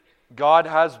God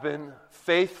has been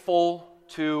faithful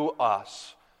to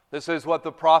us. This is what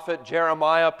the prophet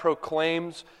Jeremiah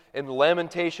proclaims in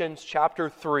Lamentations chapter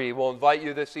 3. We'll invite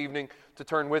you this evening to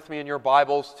turn with me in your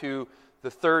Bibles to the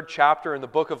 3rd chapter in the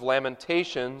book of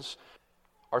Lamentations.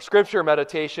 Our scripture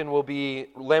meditation will be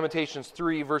Lamentations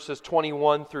 3, verses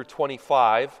 21 through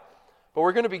 25. But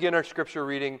we're going to begin our scripture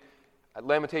reading at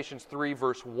Lamentations 3,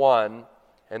 verse 1,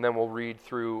 and then we'll read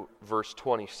through verse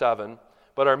 27.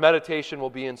 But our meditation will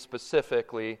be in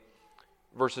specifically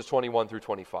verses 21 through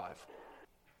 25.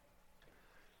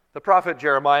 The prophet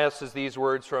Jeremiah says these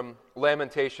words from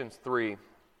Lamentations 3.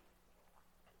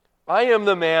 I am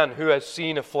the man who has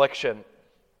seen affliction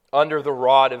under the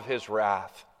rod of his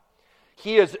wrath.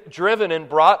 He has driven and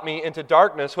brought me into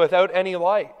darkness without any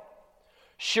light.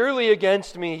 Surely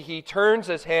against me he turns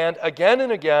his hand again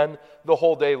and again the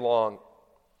whole day long.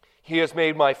 He has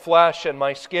made my flesh and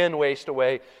my skin waste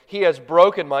away. He has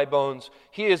broken my bones.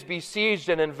 He has besieged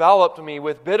and enveloped me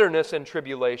with bitterness and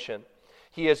tribulation.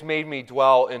 He has made me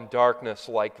dwell in darkness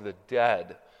like the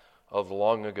dead of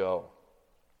long ago.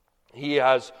 He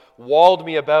has walled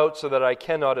me about so that I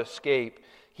cannot escape.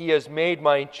 He has made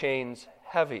my chains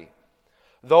heavy.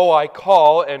 Though I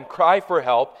call and cry for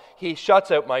help, he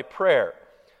shuts out my prayer.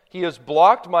 He has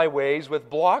blocked my ways with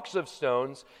blocks of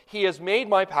stones. He has made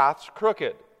my paths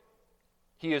crooked.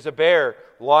 He is a bear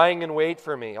lying in wait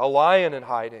for me, a lion in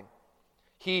hiding.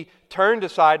 He turned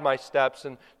aside my steps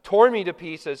and tore me to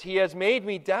pieces. He has made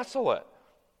me desolate.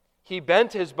 He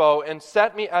bent his bow and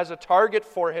set me as a target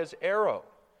for his arrow.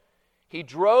 He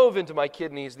drove into my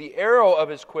kidneys the arrow of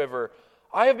his quiver.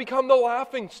 I have become the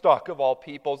laughingstock of all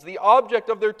peoples, the object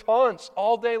of their taunts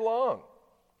all day long.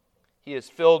 He has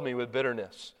filled me with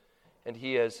bitterness, and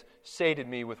he has sated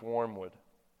me with wormwood.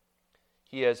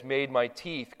 He has made my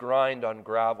teeth grind on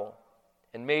gravel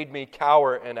and made me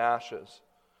cower in ashes.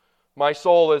 My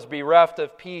soul is bereft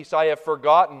of peace. I have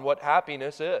forgotten what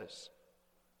happiness is.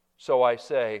 So I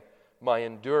say, my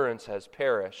endurance has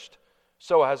perished.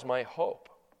 So has my hope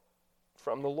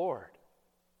from the Lord.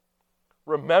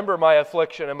 Remember my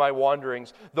affliction and my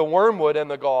wanderings, the wormwood and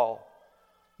the gall.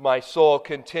 My soul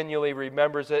continually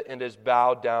remembers it and is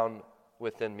bowed down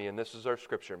within me. And this is our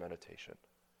scripture meditation.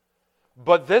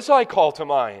 But this I call to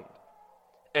mind,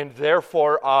 and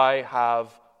therefore I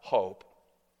have hope.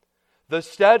 The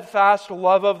steadfast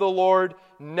love of the Lord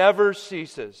never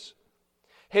ceases.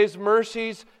 His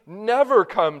mercies never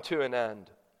come to an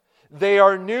end. They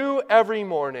are new every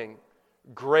morning.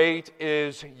 Great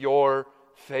is your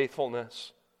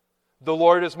faithfulness. The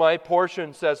Lord is my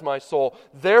portion, says my soul.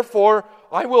 Therefore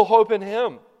I will hope in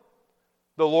him.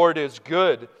 The Lord is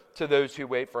good to those who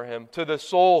wait for him, to the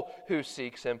soul who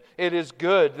seeks him. It is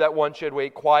good that one should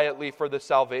wait quietly for the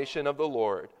salvation of the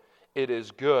Lord. It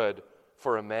is good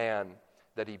for a man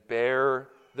that he bear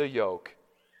the yoke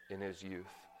in his youth.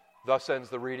 Thus ends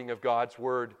the reading of God's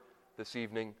word this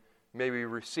evening. May we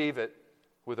receive it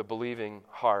with a believing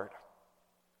heart.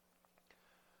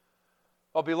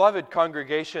 Oh, beloved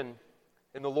congregation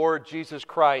in the Lord Jesus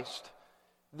Christ,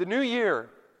 the new year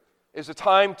is a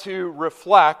time to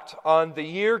reflect on the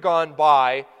year gone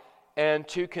by and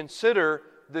to consider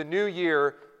the new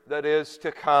year that is to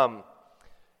come.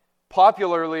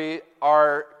 Popularly,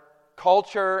 our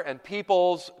culture and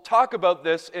peoples talk about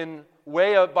this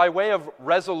by way of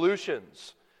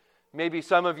resolutions. Maybe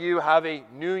some of you have a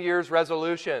New Year's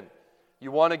resolution.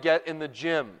 You want to get in the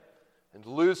gym and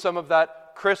lose some of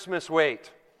that Christmas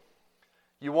weight.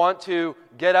 You want to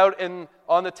get out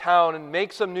on the town and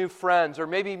make some new friends or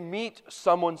maybe meet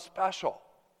someone special.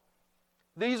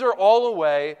 These are all a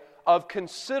way of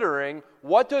considering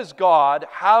what does God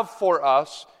have for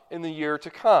us in the year to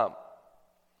come.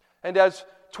 And as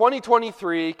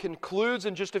 2023 concludes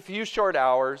in just a few short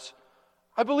hours,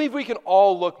 I believe we can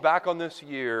all look back on this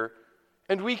year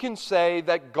and we can say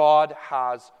that God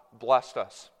has blessed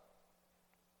us.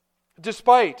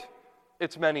 Despite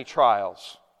its many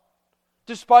trials,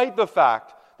 despite the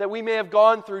fact that we may have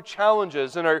gone through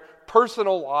challenges in our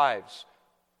personal lives,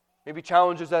 maybe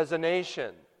challenges as a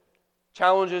nation,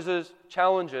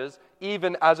 challenges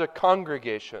even as a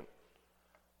congregation.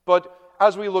 But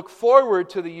as we look forward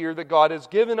to the year that God has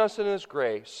given us in His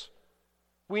grace,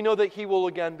 we know that He will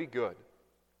again be good,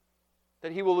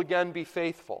 that He will again be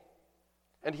faithful,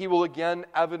 and He will again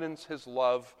evidence His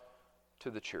love to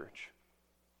the church.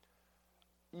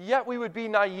 Yet we would be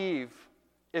naive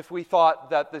if we thought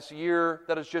that this year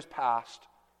that has just passed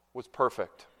was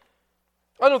perfect.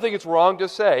 I don't think it's wrong to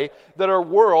say that our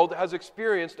world has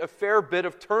experienced a fair bit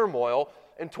of turmoil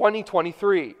in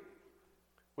 2023.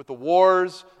 With the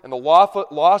wars and the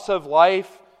loss of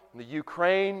life in the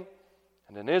Ukraine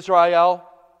and in Israel,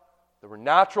 There were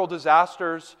natural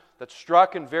disasters that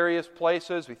struck in various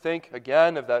places. We think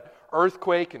again of that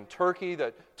earthquake in Turkey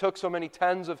that took so many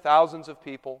tens of thousands of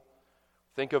people.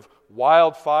 Think of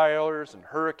wildfires and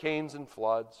hurricanes and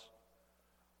floods.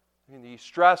 I mean, the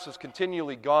stress has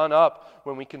continually gone up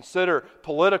when we consider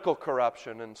political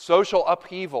corruption and social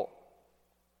upheaval.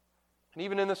 And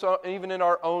even in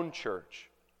our own church,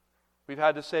 we've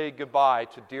had to say goodbye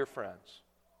to dear friends.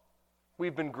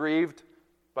 We've been grieved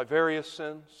by various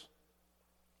sins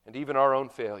and even our own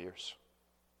failures.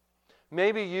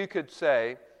 Maybe you could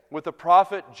say, with the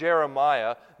prophet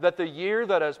Jeremiah, that the year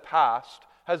that has passed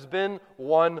has been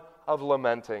one of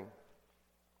lamenting.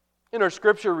 In our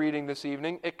scripture reading this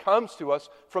evening, it comes to us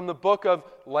from the book of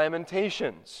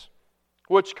Lamentations,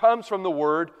 which comes from the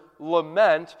word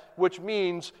lament, which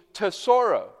means to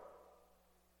sorrow,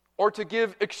 or to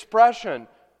give expression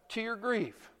to your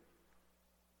grief.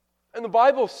 And the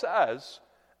Bible says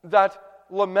that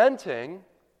lamenting,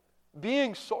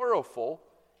 being sorrowful,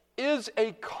 is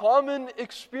a common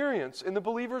experience in the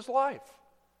believer's life.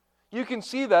 You can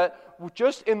see that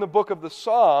just in the book of the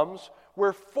Psalms,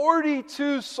 where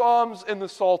 42 psalms in the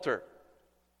Psalter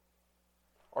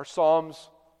are psalms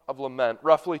of lament,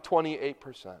 roughly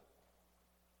 28%.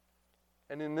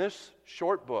 And in this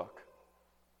short book,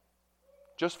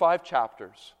 just 5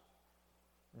 chapters,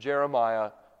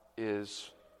 Jeremiah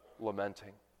is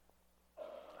lamenting.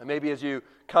 And maybe as you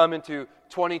come into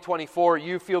 2024,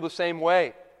 you feel the same way.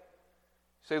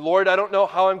 You say, Lord, I don't know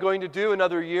how I'm going to do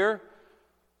another year.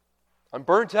 I'm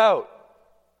burnt out.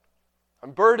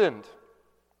 I'm burdened.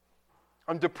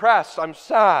 I'm depressed. I'm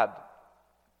sad.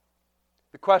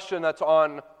 The question that's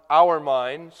on our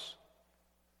minds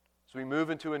as we move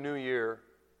into a new year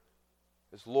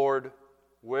is, Lord,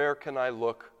 where can I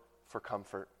look for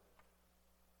comfort?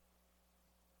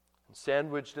 And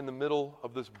sandwiched in the middle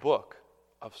of this book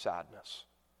of sadness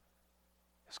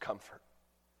is comfort.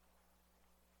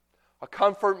 A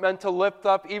comfort meant to lift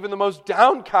up even the most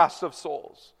downcast of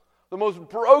souls, the most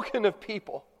broken of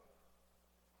people.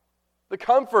 The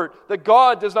comfort that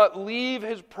God does not leave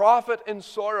His prophet in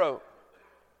sorrow,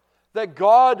 that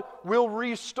God will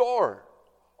restore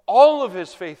all of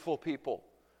His faithful people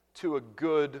to a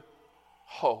good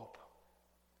hope.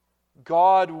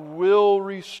 God will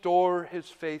restore His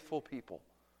faithful people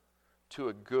to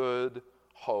a good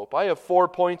hope. I have 4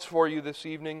 points for you this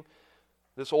evening,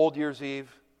 this Old Year's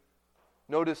Eve.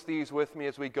 Notice these with me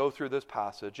as we go through this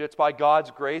passage. It's by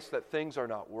God's grace that things are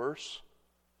not worse.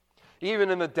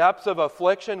 Even in the depths of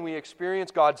affliction, we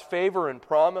experience God's favor and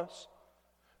promise.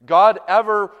 God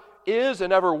ever is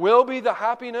and ever will be the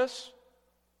happiness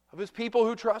of His people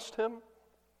who trust Him,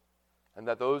 and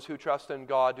that those who trust in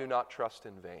God do not trust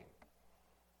in vain.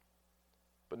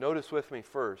 But notice with me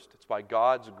first, it's by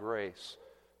God's grace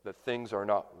that things are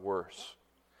not worse.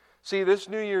 See, this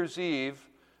New Year's Eve,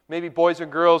 maybe boys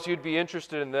and girls, you'd be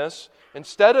interested in this.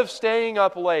 Instead of staying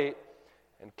up late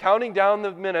and counting down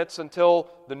the minutes until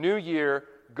the new year,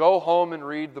 go home and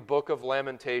read the book of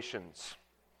Lamentations.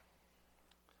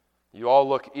 You all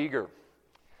look eager.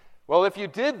 Well, if you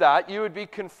did that, you would be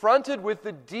confronted with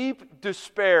the deep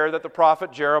despair that the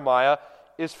prophet Jeremiah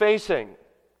is facing.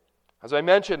 As I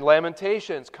mentioned,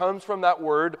 Lamentations comes from that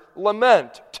word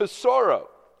lament, to sorrow.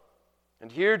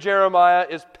 And here Jeremiah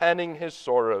is penning his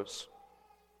sorrows.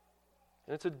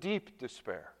 And it's a deep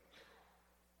despair.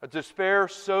 A despair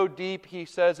so deep, he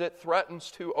says, it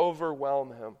threatens to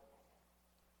overwhelm him.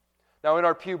 Now, in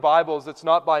our Pew Bibles, it's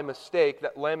not by mistake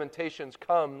that Lamentations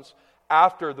comes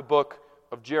after the book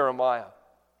of Jeremiah.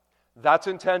 That's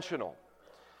intentional,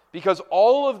 because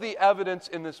all of the evidence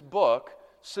in this book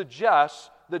suggests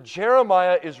that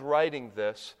Jeremiah is writing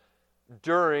this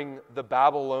during the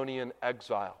Babylonian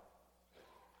exile.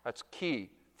 That's key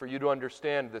for you to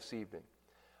understand this evening.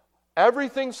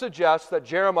 Everything suggests that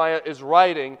Jeremiah is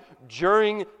writing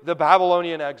during the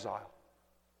Babylonian exile,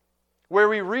 where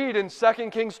we read in 2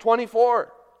 Kings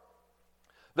 24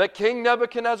 that King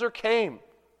Nebuchadnezzar came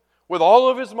with all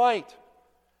of his might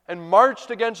and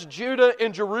marched against Judah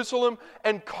in Jerusalem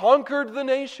and conquered the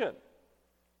nation.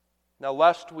 Now,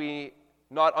 lest we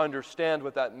not understand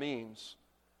what that means,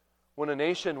 when a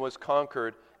nation was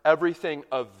conquered, everything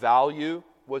of value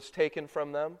was taken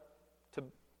from them,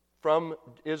 from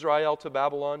Israel to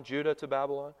Babylon, Judah to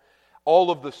Babylon.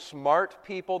 All of the smart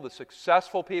people, the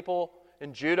successful people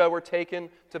in Judah were taken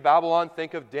to Babylon.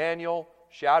 Think of Daniel,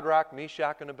 Shadrach,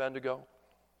 Meshach, and Abednego.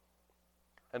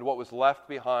 And what was left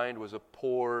behind was a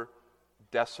poor,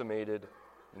 decimated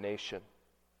nation.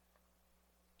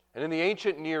 And in the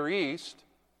ancient Near East,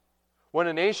 when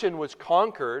a nation was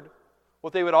conquered,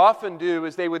 what they would often do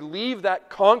is they would leave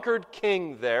that conquered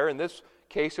king there, in this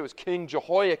case, it was King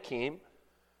Jehoiakim.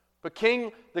 But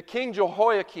the king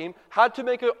Jehoiakim had to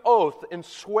make an oath and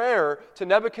swear to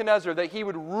Nebuchadnezzar that he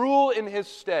would rule in his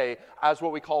stay as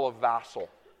what we call a vassal.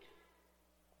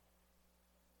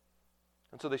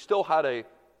 And so they still had a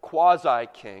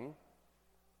quasi-king,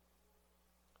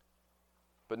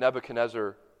 but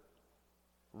Nebuchadnezzar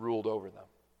ruled over them.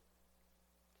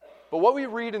 But what we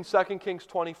read in 2 Kings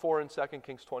 24 and 2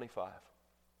 Kings 25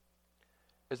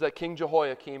 is that King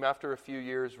Jehoiakim, after a few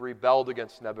years, rebelled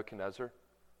against Nebuchadnezzar.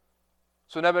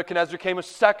 So Nebuchadnezzar came a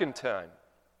second time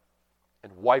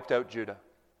and wiped out Judah.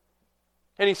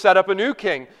 And he set up a new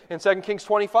king. In 2 Kings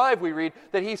 25, we read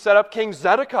that he set up King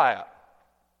Zedekiah.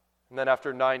 And then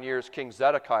after 9 years, King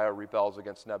Zedekiah rebels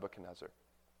against Nebuchadnezzar.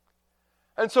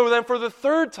 And so then for the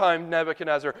third time,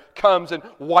 Nebuchadnezzar comes and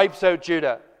wipes out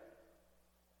Judah.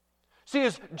 See,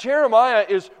 as Jeremiah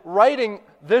is writing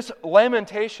this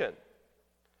lamentation,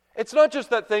 it's not just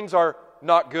that things are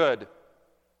not good.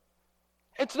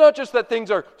 It's not just that things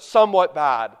are somewhat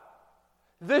bad.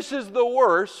 This is the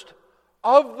worst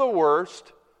of the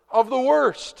worst of the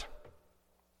worst.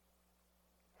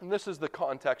 And this is the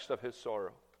context of his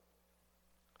sorrow.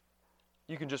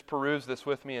 You can just peruse this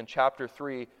with me in chapter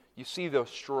 3. You see the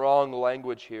strong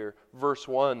language here. Verse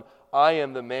 1, I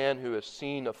am the man who has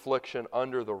seen affliction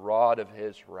under the rod of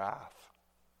his wrath.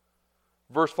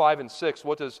 Verse 5 and 6,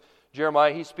 what does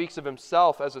Jeremiah, he speaks of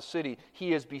himself as a city.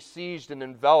 He has besieged and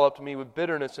enveloped me with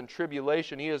bitterness and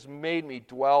tribulation. He has made me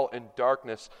dwell in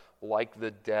darkness like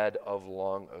the dead of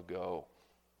long ago.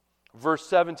 Verse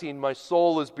 17, my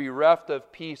soul is bereft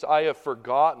of peace. I have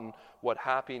forgotten what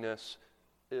happiness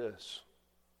is.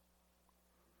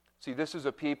 See, this is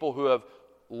a people who have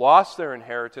lost their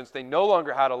inheritance. They no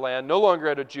longer had a land, no longer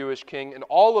had a Jewish king, and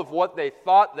all of what they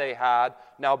thought they had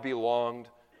now belonged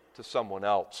to someone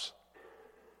else.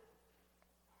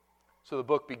 So the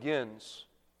book begins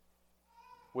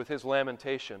with his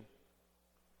lamentation.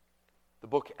 The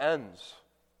book ends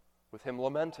with him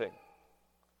lamenting.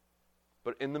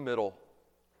 But in the middle,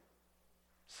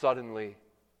 suddenly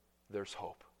there's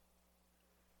hope.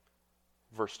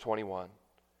 Verse 21.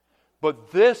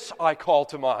 But this I call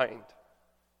to mind,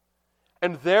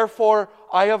 and therefore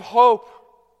I have hope.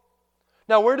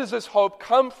 Now, where does this hope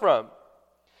come from?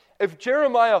 If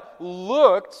Jeremiah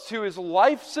looked to his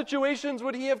life situations,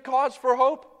 would he have cause for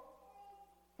hope?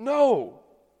 No.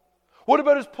 What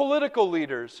about his political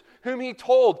leaders, whom he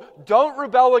told, don't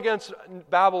rebel against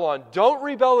Babylon, don't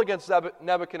rebel against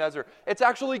Nebuchadnezzar. It's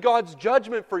actually God's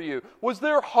judgment for you. Was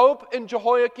there hope in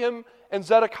Jehoiakim and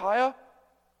Zedekiah?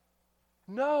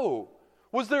 No.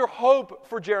 Was there hope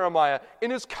for Jeremiah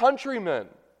in his countrymen?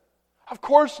 Of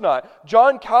course not.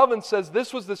 John Calvin says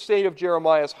this was the state of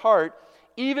Jeremiah's heart.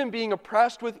 Even being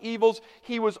oppressed with evils,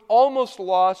 he was almost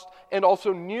lost and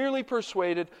also nearly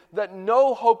persuaded that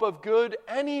no hope of good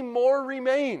any more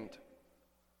remained.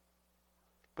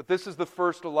 But this is the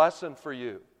first lesson for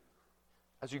you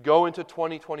as you go into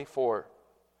 2024,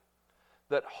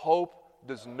 that hope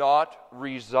does not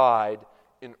reside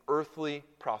in earthly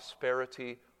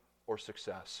prosperity or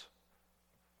success.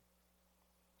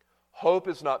 Hope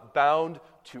is not bound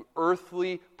to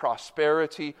earthly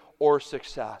prosperity or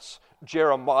success.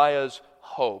 Jeremiah's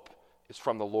hope is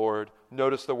from the Lord.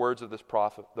 Notice the words of the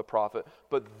prophet.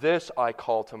 But this I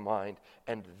call to mind,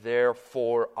 and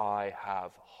therefore I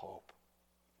have hope.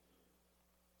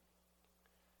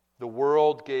 The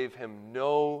world gave him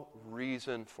no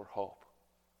reason for hope.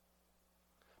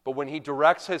 But when he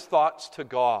directs his thoughts to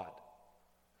God,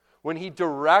 when he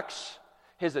directs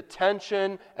his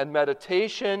attention and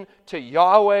meditation to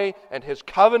Yahweh and his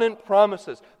covenant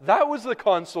promises, that was the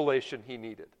consolation he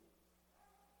needed.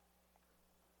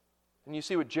 And you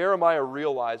see what Jeremiah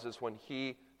realizes when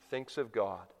he thinks of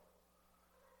God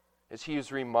is he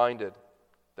is reminded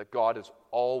that God is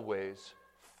always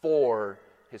for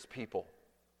his people.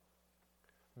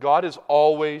 God is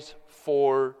always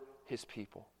for his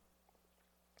people.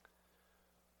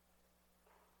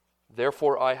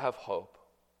 Therefore I have hope.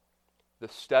 The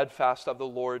steadfast of the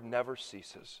Lord never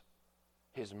ceases.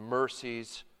 His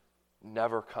mercies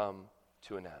never come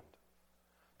to an end.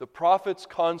 The prophet's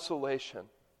consolation,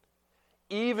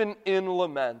 even in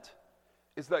lament,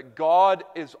 is that God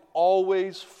is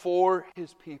always for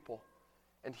his people,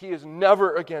 and he is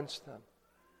never against them.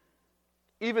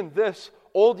 Even this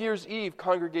Old Year's Eve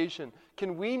congregation,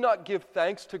 can we not give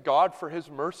thanks to God for his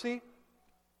mercy?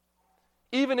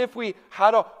 Even if we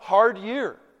had a hard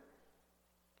year,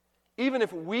 even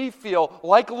if we feel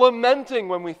like lamenting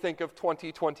when we think of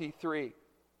 2023,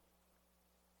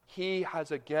 he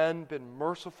has again been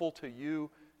merciful to you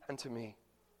and to me.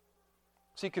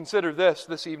 See, consider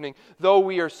this evening. Though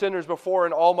we are sinners before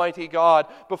an almighty God,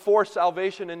 before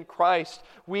salvation in Christ,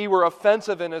 we were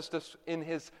offensive in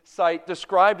His sight,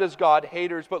 described as God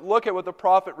haters. But look at what the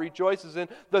prophet rejoices in,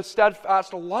 the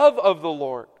steadfast love of the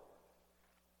Lord.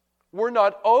 We're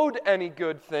not owed any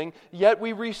good thing, yet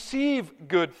we receive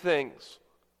good things.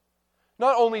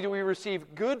 Not only do we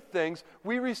receive good things,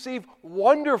 we receive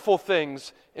wonderful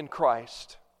things in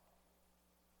Christ.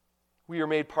 We are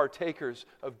made partakers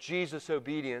of Jesus'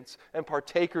 obedience and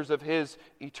partakers of His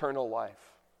eternal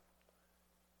life.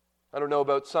 I don't know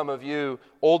about some of you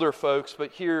older folks,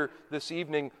 but here this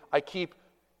evening I keep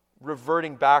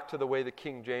reverting back to the way the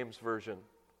King James Version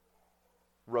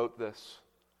wrote this,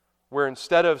 where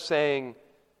instead of saying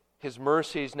His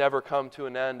mercies never come to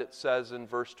an end, it says in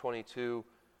verse 22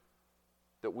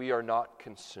 that we are not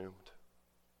consumed.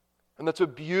 And that's a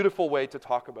beautiful way to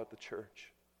talk about the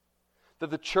church. That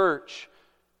the church,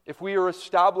 if we are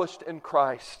established in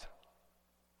Christ,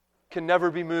 can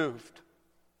never be moved.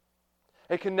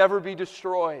 It can never be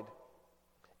destroyed.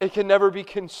 It can never be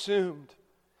consumed.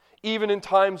 Even in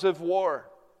times of war,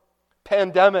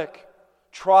 pandemic,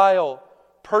 trial,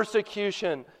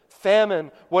 persecution,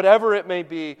 famine, whatever it may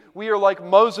be, we are like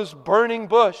Moses' burning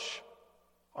bush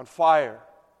on fire,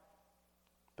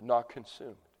 but not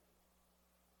consumed.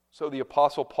 So the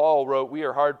Apostle Paul wrote, we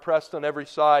are hard pressed on every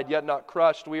side, yet not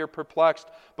crushed. We are perplexed,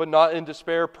 but not in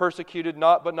despair. Persecuted,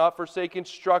 but not forsaken.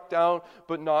 Struck down,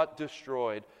 but not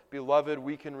destroyed. Beloved,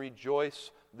 we can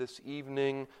rejoice this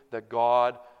evening that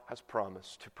God has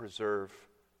promised to preserve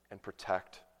and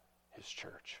protect His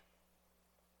church.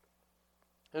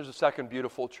 There's a second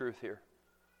beautiful truth here.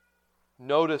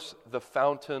 Notice the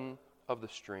fountain of the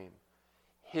stream.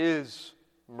 His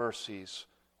mercies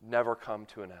never come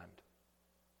to an end.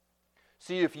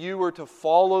 See, if you were to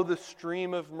follow the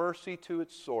stream of mercy to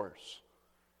its source,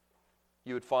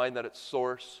 you would find that its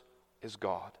source is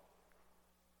God.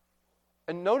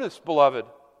 And notice, beloved,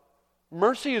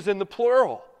 mercy is in the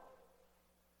plural.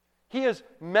 He has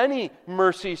many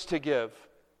mercies to give.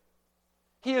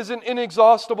 He is an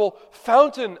inexhaustible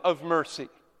fountain of mercy.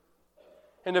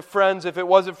 And if it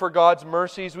wasn't for God's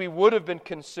mercies, we would have been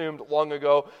consumed long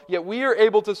ago. Yet we are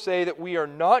able to say that we are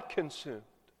not consumed.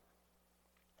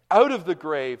 Out of the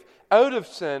grave, out of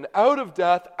sin, out of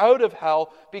death, out of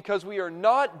hell, because we are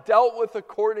not dealt with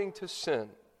according to sin,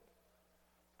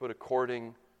 but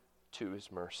according to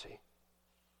His mercy.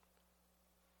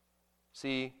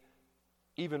 See,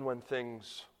 even when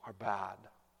things are bad,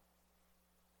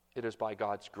 it is by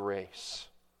God's grace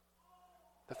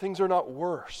that things are not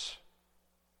worse.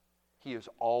 He is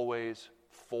always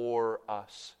for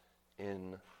us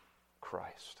in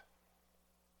Christ.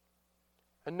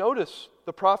 And notice,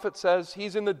 the prophet says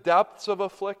he's in the depths of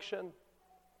affliction.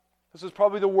 This is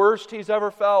probably the worst he's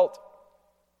ever felt.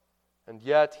 And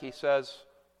yet he says,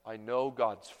 I know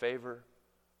God's favor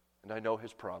and I know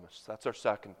His promise. That's our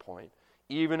second point.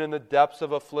 Even in the depths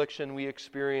of affliction, we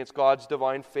experience God's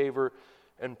divine favor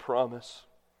and promise.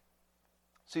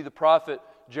 See, the prophet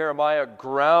Jeremiah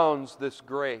grounds this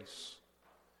grace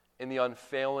in the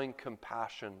unfailing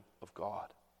compassion of God.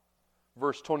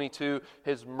 Verse 22,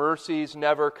 His mercies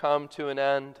never come to an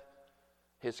end.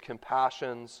 His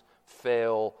compassions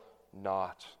fail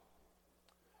not.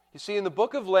 You see, in the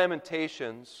book of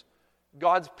Lamentations,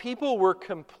 God's people were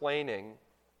complaining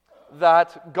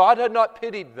that God had not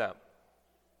pitied them.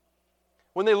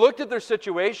 When they looked at their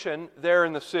situation there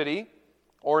in the city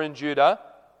or in Judah,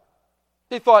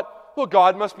 they thought, well,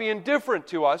 God must be indifferent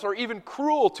to us or even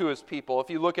cruel to His people. If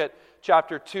you look at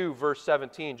chapter 2, verse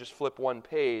 17, just flip one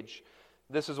page.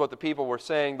 This is what the people were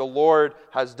saying. The Lord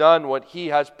has done what He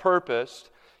has purposed.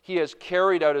 He has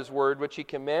carried out His word, which He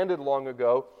commanded long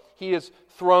ago. He is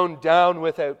thrown down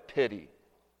without pity.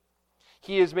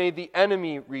 He has made the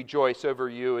enemy rejoice over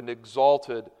you and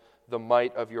exalted the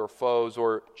might of your foes.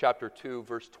 Or chapter 2,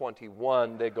 verse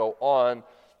 21, they go on.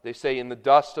 They say, in the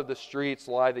dust of the streets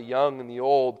lie the young and the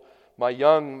old. My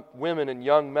young women and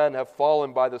young men have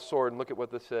fallen by the sword. And look at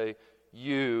what they say.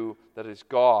 You, that is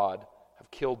God, have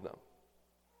killed them.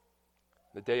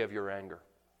 The day of your anger,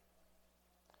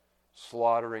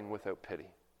 slaughtering without pity.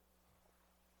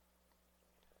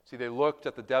 See, they looked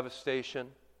at the devastation.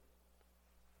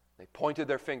 They pointed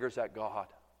their fingers at God.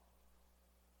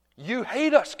 You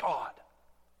hate us, God.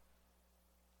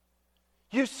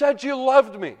 You said you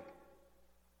loved me.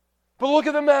 But look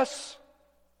at the mess.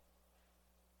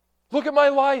 Look at my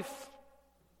life.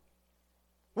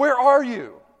 Where are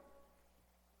you?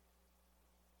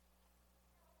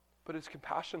 But His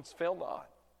compassions fail not.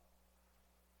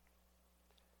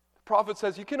 The prophet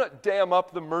says you cannot dam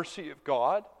up the mercy of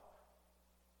God.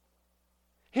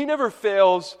 He never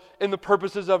fails in the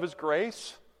purposes of His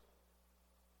grace.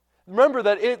 Remember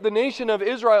that the nation of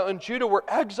Israel and Judah were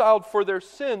exiled for their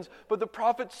sins, but the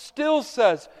prophet still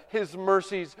says His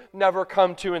mercies never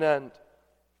come to an end.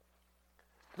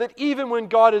 That even when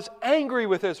God is angry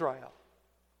with Israel,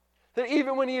 that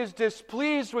even when He is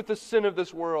displeased with the sin of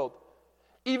this world,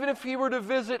 even if He were to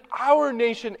visit our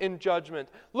nation in judgment,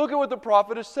 look at what the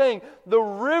prophet is saying. The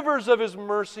rivers of His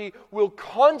mercy will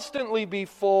constantly be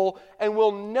full and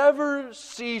will never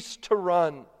cease to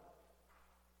run.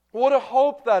 What a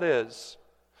hope that is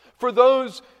for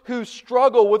those who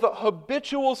struggle with a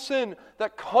habitual sin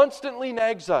that constantly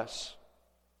nags us.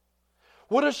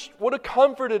 What a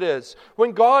comfort it is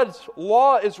when God's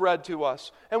law is read to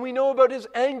us and we know about His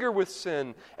anger with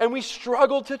sin and we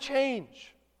struggle to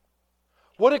change.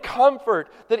 What a comfort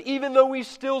that even though we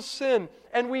still sin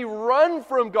and we run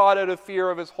from God out of fear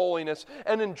of His holiness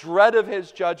and in dread of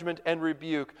His judgment and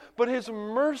rebuke, but His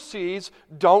mercies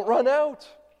don't run out.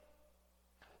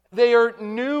 They are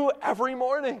new every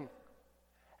morning.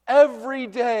 Every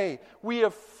day we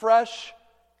have fresh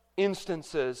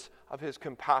instances of His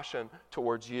compassion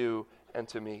towards you and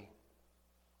to me.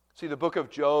 See, the book of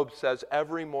Job says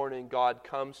every morning God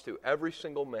comes to every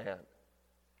single man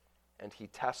and He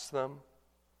tests them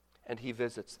and He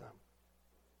visits them.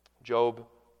 Job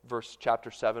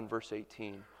chapter 7, verse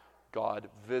 18. God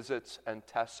visits and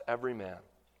tests every man.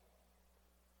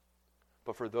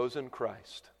 But for those in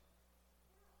Christ,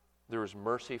 there is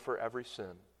mercy for every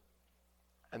sin,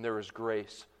 and there is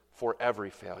grace for every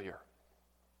failure.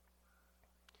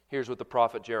 Here's what the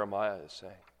prophet Jeremiah is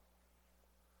saying.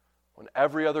 When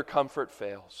every other comfort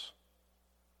fails,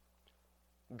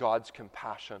 God's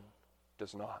compassion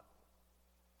does not.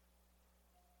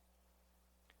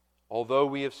 Although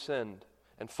we have sinned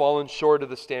and fallen short of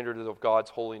the standard of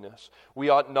God's holiness, we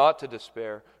ought not to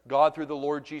despair. God, through the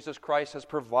Lord Jesus Christ, has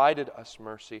provided us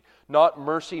mercy. Not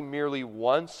mercy merely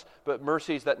once, but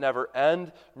mercies that never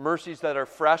end, mercies that are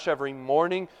fresh every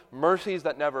morning, mercies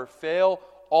that never fail,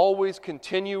 always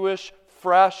continuous,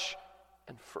 fresh,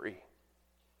 and free. And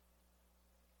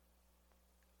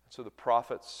so the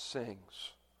prophet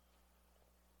sings,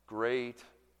 "Great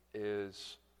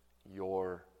is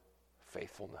your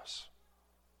faithfulness."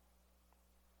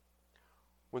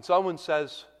 When someone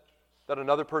says that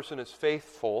another person is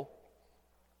faithful,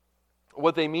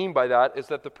 what they mean by that is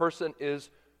that the person is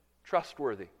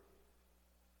trustworthy.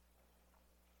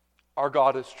 Our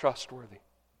God is trustworthy.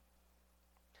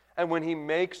 And when He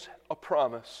makes a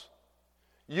promise,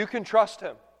 you can trust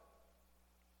Him.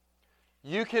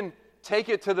 You can take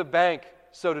it to the bank,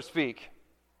 so to speak.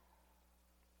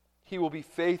 He will be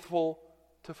faithful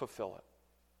to fulfill it.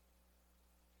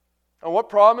 And what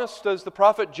promise does the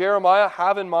prophet Jeremiah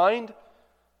have in mind?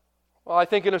 Well, I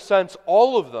think in a sense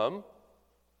all of them.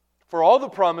 For all the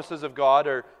promises of God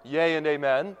are yea and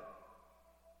amen.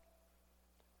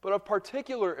 But of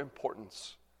particular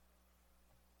importance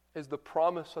is the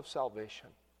promise of salvation,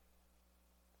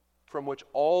 from which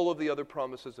all of the other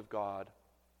promises of God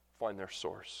find their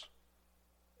source.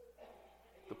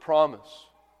 The promise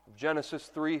of Genesis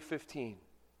 3:15,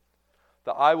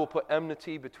 that I will put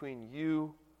enmity between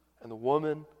you and the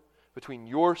woman, between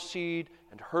your seed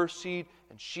and her seed,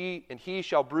 and he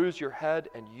shall bruise your head,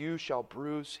 and you shall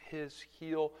bruise his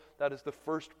heel. That is the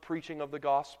first preaching of the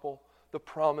gospel, the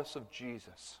promise of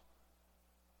Jesus.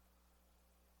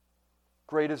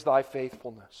 Great is thy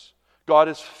faithfulness. God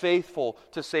is faithful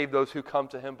to save those who come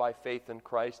to Him by faith in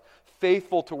Christ,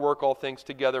 faithful to work all things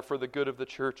together for the good of the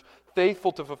church,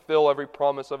 faithful to fulfill every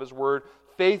promise of His word,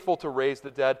 faithful to raise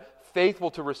the dead,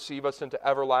 faithful to receive us into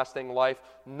everlasting life,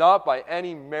 not by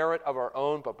any merit of our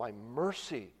own, but by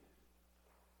mercy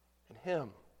in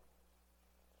Him.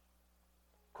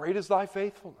 Great is thy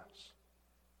faithfulness.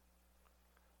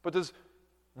 But does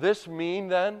this mean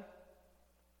then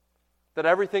that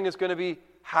everything is going to be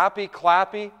happy,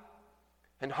 clappy,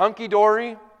 and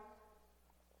hunky-dory?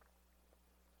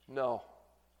 No.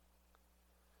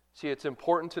 See, it's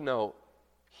important to note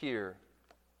here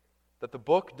that the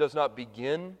book does not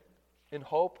begin in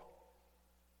hope,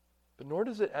 but nor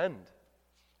does it end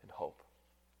in hope.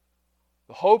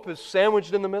 The hope is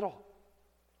sandwiched in the middle.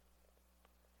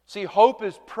 See, hope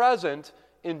is present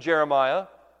in Jeremiah.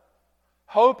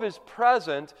 Hope is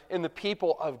present in the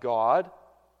people of God,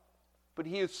 but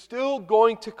He is still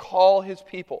going to call His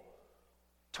people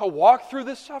to walk through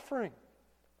this suffering,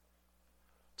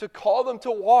 to call them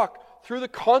to walk through the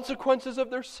consequences of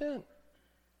their sin.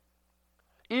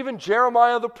 Even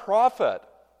Jeremiah the prophet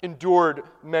endured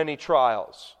many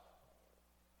trials.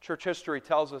 Church history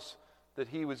tells us that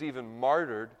he was even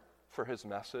martyred for his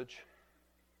message,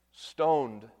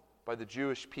 stoned by the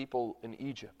Jewish people in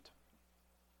Egypt.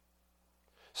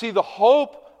 See, the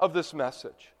hope of this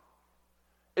message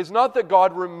is not that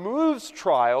God removes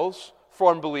trials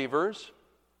from believers,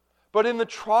 but in the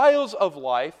trials of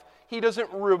life, He doesn't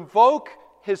revoke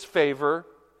His favor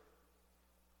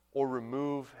or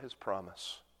remove His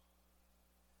promise.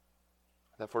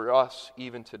 That for us,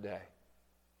 even today,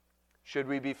 should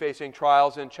we be facing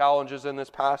trials and challenges in this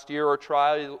past year or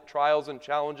trials and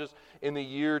challenges in the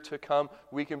year to come,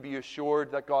 we can be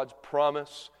assured that God's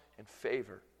promise and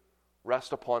favor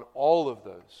rest upon all of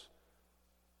those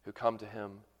who come to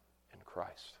Him in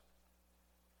Christ.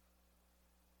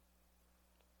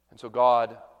 And so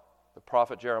God, the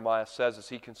prophet Jeremiah says as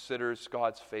he considers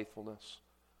God's faithfulness,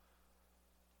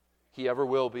 He ever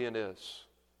will be and is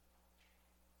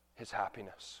His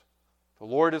happiness. The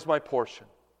Lord is my portion,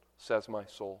 says my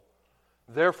soul.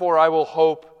 Therefore I will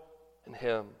hope in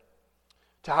Him.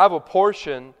 To have a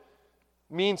portion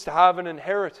means to have an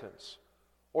inheritance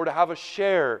or to have a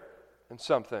share in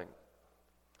something.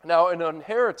 Now, an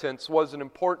inheritance was an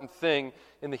important thing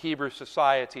in the Hebrew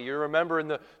society. You remember in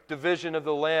the division of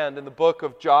the land in the book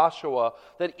of Joshua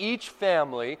that each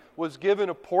family was given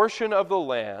a portion of the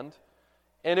land,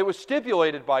 and it was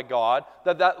stipulated by God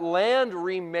that that land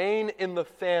remain in the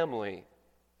family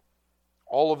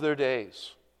all of their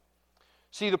days.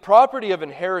 See, the property of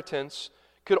inheritance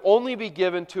could only be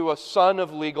given to a son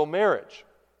of legal marriage.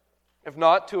 If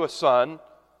not to a son,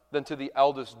 then to the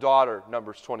eldest daughter,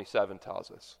 Numbers 27 tells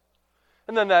us.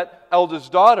 And then that eldest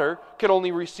daughter could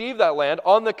only receive that land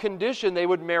on the condition they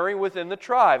would marry within the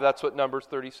tribe. That's what Numbers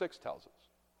 36 tells us.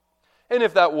 And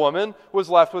if that woman was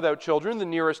left without children, the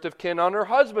nearest of kin on her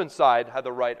husband's side had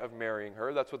the right of marrying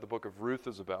her. That's what the book of Ruth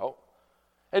is about.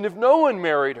 And if no one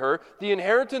married her, the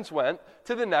inheritance went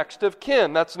to the next of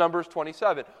kin. That's Numbers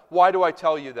 27. Why do I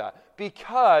tell you that?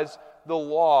 Because the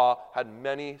law had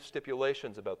many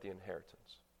stipulations about the inheritance.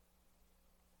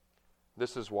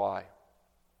 This is why.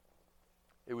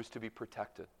 It was to be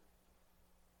protected.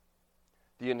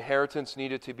 The inheritance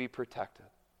needed to be protected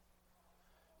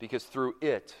because through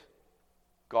it,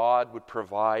 God would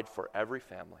provide for every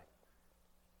family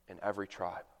and every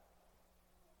tribe.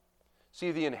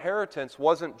 See, the inheritance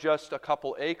wasn't just a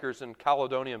couple acres in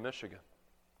Caledonia, Michigan.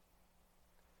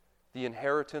 The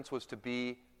inheritance was to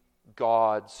be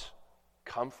God's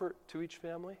comfort to each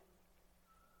family.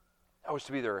 That was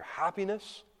to be their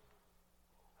happiness.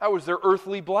 That was their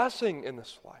earthly blessing in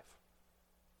this life.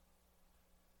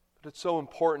 But it's so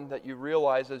important that you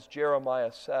realize, as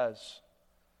Jeremiah says,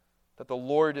 that the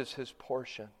Lord is His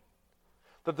portion.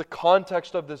 That the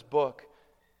context of this book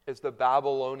is the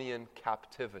Babylonian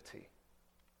captivity.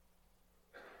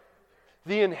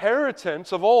 The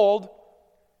inheritance of old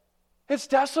is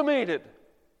decimated.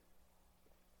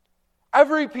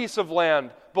 Every piece of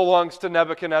land belongs to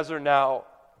Nebuchadnezzar now.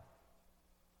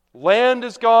 Land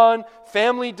is gone,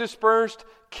 family dispersed,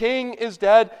 king is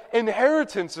dead,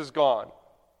 inheritance is gone.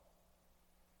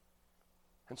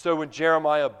 And so when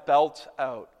Jeremiah belts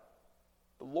out,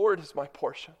 "The Lord is my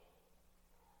portion,"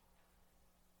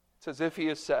 it's as if he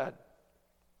has said,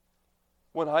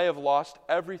 when I have lost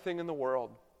everything in the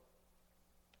world,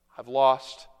 I've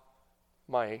lost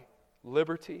my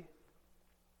liberty,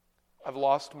 I've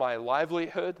lost my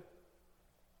livelihood,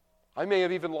 I may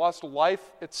have even lost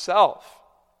life itself,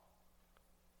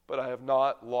 but I have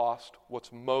not lost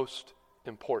what's most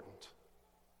important,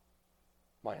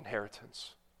 my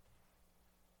inheritance.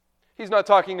 He's not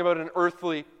talking about an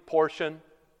earthly portion.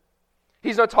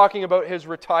 He's not talking about his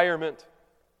retirement.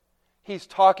 He's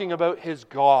talking about his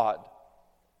God.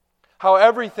 How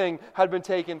everything had been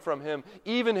taken from him.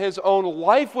 Even his own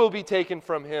life will be taken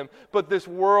from him. But this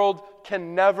world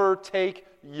can never take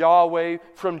Yahweh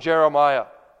from Jeremiah.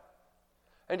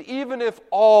 And even if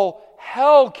all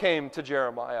hell came to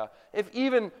Jeremiah, if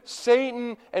even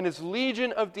Satan and his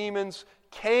legion of demons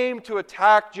came to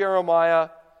attack Jeremiah,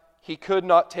 he could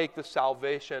not take the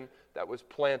salvation that was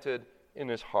planted in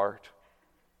his heart.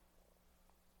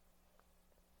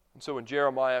 And so when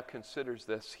Jeremiah considers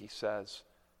this, he says,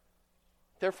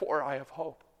 therefore I have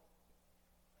hope.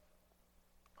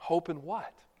 Hope in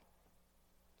what?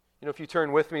 You know, if you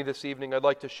turn with me this evening, I'd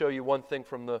like to show you one thing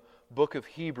from the book of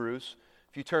Hebrews.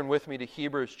 If you turn with me to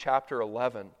Hebrews chapter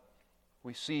 11,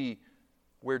 we see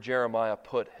where Jeremiah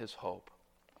put his hope.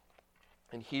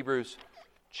 In Hebrews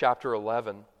chapter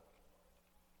 11,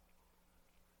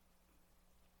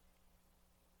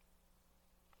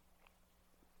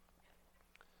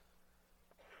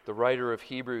 the writer of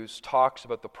Hebrews talks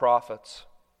about the prophets,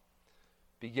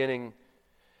 beginning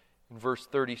in verse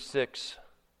 36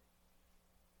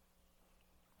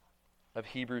 of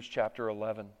Hebrews chapter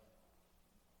 11.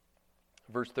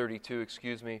 Verse 32,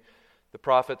 the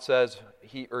prophet says,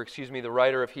 the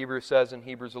writer of Hebrews says in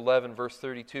Hebrews 11, verse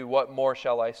 32, "What more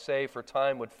shall I say? For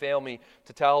time would fail me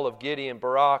to tell of Gideon,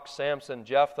 Barak, Samson,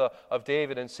 Jephthah, of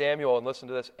David and Samuel," and listen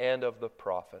to this, "and of the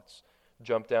prophets."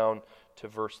 Jump down to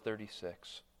verse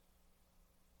 36.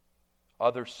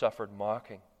 "Others suffered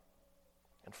mocking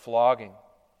and flogging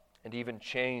and even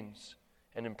chains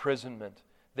and imprisonment.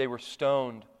 They were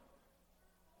stoned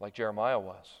like Jeremiah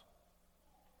was.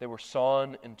 They were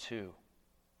sawn in two.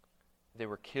 They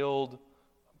were killed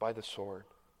by the sword."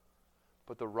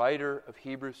 But the writer of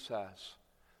Hebrews says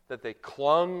that they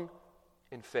clung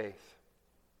in faith,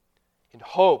 in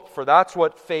hope, for that's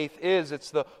what faith is. It's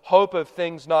the hope of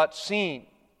things not seen.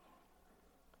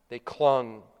 They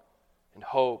clung in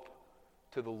hope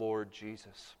to the Lord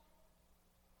Jesus.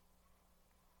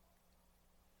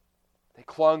 They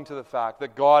clung to the fact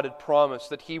that God had promised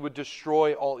that He would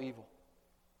destroy all evil,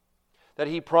 that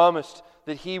He promised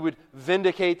that He would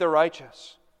vindicate the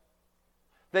righteous.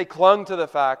 They clung to the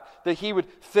fact that He would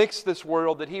fix this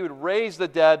world, that He would raise the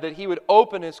dead, that He would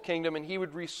open His kingdom, and He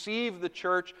would receive the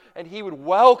church, and He would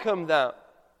welcome them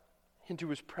into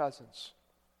His presence.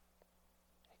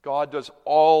 God does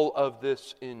all of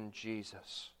this in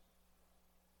Jesus.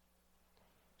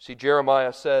 See,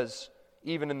 Jeremiah says,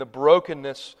 even in the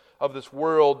brokenness of this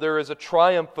world, there is a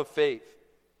triumph of faith.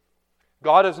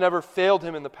 God has never failed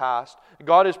him in the past.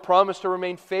 God has promised to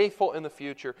remain faithful in the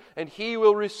future, and he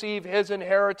will receive his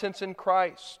inheritance in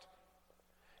Christ.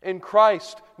 In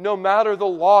Christ, no matter the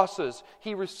losses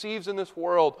he receives in this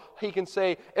world, he can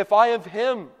say, "If I have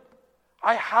Him,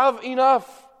 I have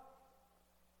enough.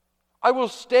 I will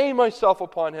stay myself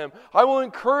upon Him. I will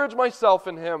encourage myself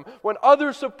in Him. When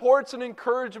other supports and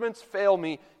encouragements fail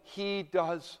me, He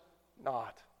does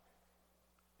not."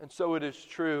 And so it is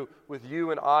true with you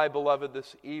and I, beloved,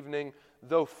 this evening.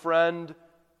 Though friend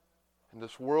and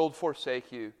this world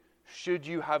forsake you, should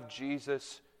you have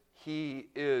Jesus, He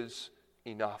is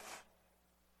enough.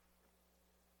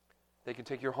 They can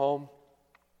take your home.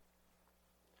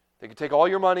 They can take all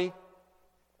your money.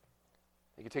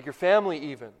 They can take your family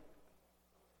even.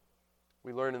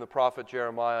 We learn in the prophet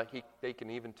Jeremiah, they can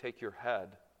even take your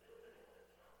head,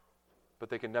 but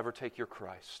they can never take your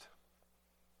Christ.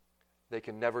 They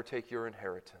can never take your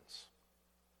inheritance.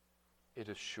 It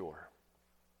is sure.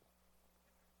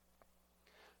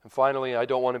 And finally, I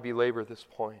don't want to belabor this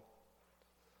point,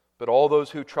 but all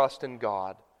those who trust in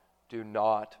God do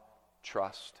not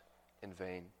trust in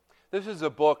vain. This is a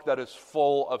book that is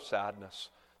full of sadness.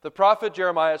 The prophet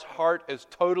Jeremiah's heart is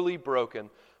totally broken,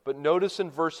 but notice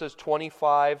in verses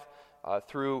 25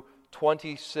 through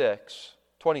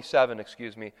 27,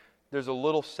 there's a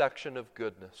little section of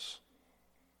goodness.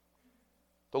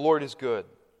 The Lord is good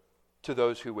to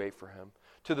those who wait for Him,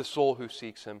 to the soul who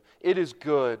seeks Him. It is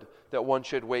good that one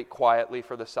should wait quietly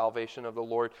for the salvation of the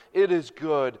Lord. It is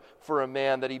good for a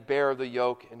man that he bear the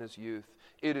yoke in his youth.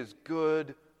 It is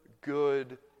good,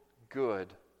 good,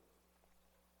 good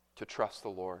to trust the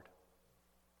Lord.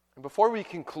 And before we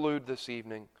conclude this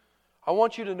evening, I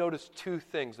want you to notice two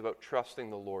things about trusting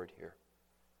the Lord here.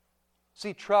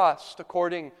 See, trust,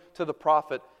 according to the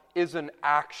prophet, is an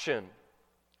action.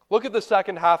 Look at the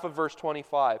second half of verse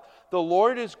 25. "The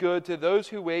Lord is good to those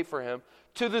who wait for Him,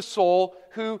 to the soul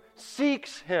who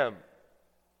seeks Him."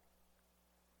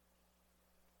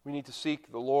 We need to seek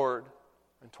the Lord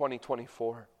in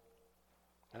 2024.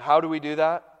 And how do we do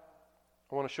that?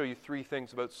 I want to show you three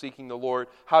things about seeking the Lord.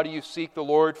 How do you seek the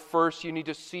Lord? First, you need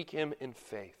to seek Him in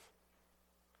faith.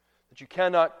 That you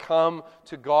cannot come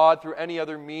to God through any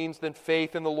other means than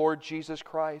faith in the Lord Jesus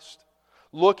Christ.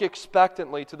 Look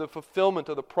expectantly to the fulfillment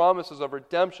of the promises of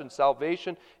redemption,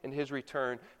 salvation, and His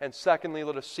return. And secondly,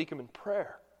 let us seek Him in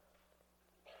prayer.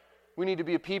 We need to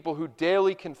be a people who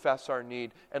daily confess our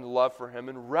need and love for Him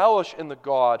and relish in the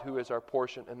God who is our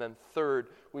portion. And then third,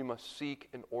 we must seek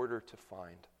in order to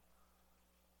find.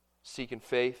 Seek in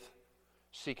faith,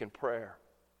 seek in prayer,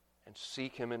 and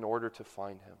seek Him in order to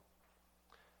find Him.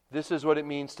 This is what it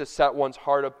means to set one's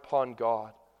heart upon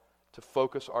God, to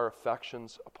focus our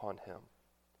affections upon Him.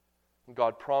 And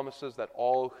God promises that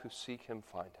all who seek Him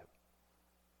find Him.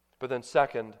 But then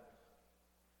second,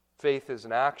 faith is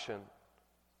an action,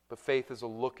 but faith is a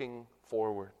looking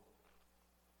forward.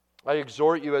 I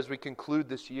exhort you as we conclude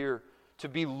this year to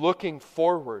be looking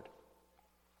forward.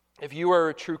 If you are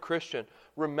a true Christian,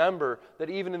 remember that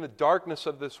even in the darkness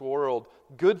of this world,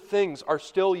 good things are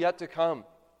still yet to come.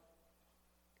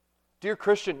 Dear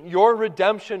Christian, your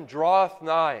redemption draweth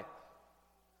nigh.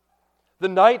 The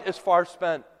night is far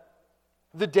spent.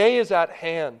 The day is at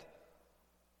hand.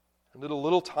 And in a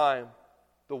little time,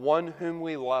 the one whom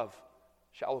we love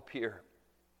shall appear.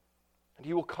 And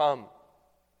He will come.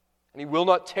 And He will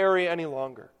not tarry any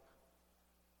longer.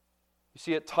 You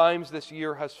see, at times this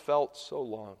year has felt so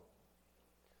long.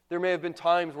 There may have been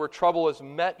times where trouble has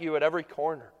met you at every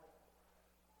corner.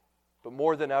 But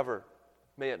more than ever,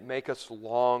 may it make us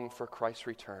long for Christ's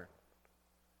return.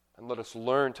 And let us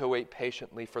learn to wait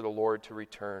patiently for the Lord to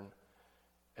return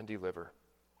and deliver.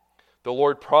 The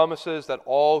Lord promises that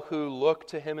all who look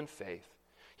to Him in faith,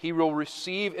 He will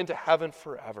receive into heaven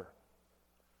forever,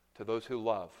 to those who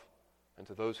love and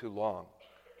to those who long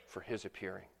for His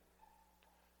appearing.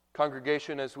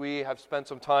 Congregation, as we have spent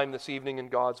some time this evening in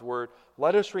God's Word,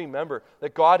 let us remember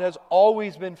that God has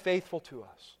always been faithful to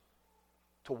us,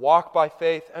 to walk by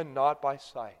faith and not by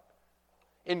sight.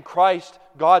 In Christ,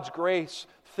 God's grace,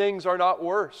 things are not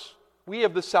worse. We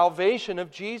have the salvation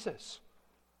of Jesus.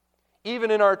 Even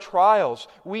in our trials,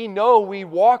 we know we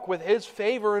walk with His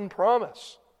favor and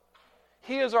promise.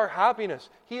 He is our happiness.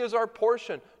 He is our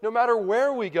portion, no matter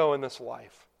where we go in this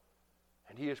life.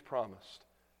 And He has promised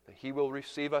that He will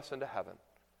receive us into heaven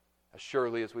as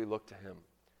surely as we look to Him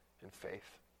in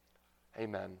faith.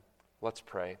 Amen. Let's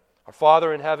pray. Our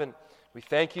Father in heaven, we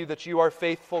thank You that You are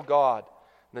faithful God,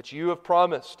 and that You have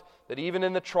promised that even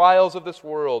in the trials of this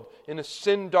world, in a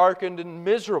sin-darkened and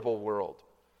miserable world,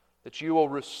 that You will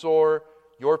restore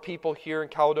Your people here in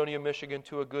Caledonia, Michigan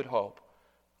to a good hope.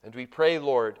 And we pray,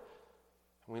 Lord,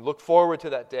 and we look forward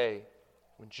to that day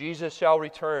when Jesus shall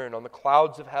return on the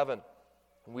clouds of heaven,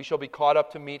 and we shall be caught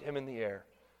up to meet Him in the air.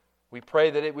 We pray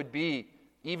that it would be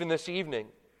even this evening,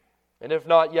 and if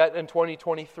not yet in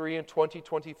 2023 and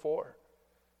 2024,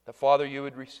 that, Father, You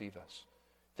would receive us.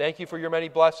 Thank You for Your many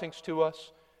blessings to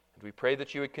us, and we pray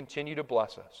that You would continue to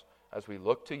bless us as we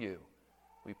look to You.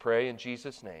 We pray in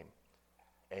Jesus' name.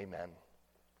 Amen.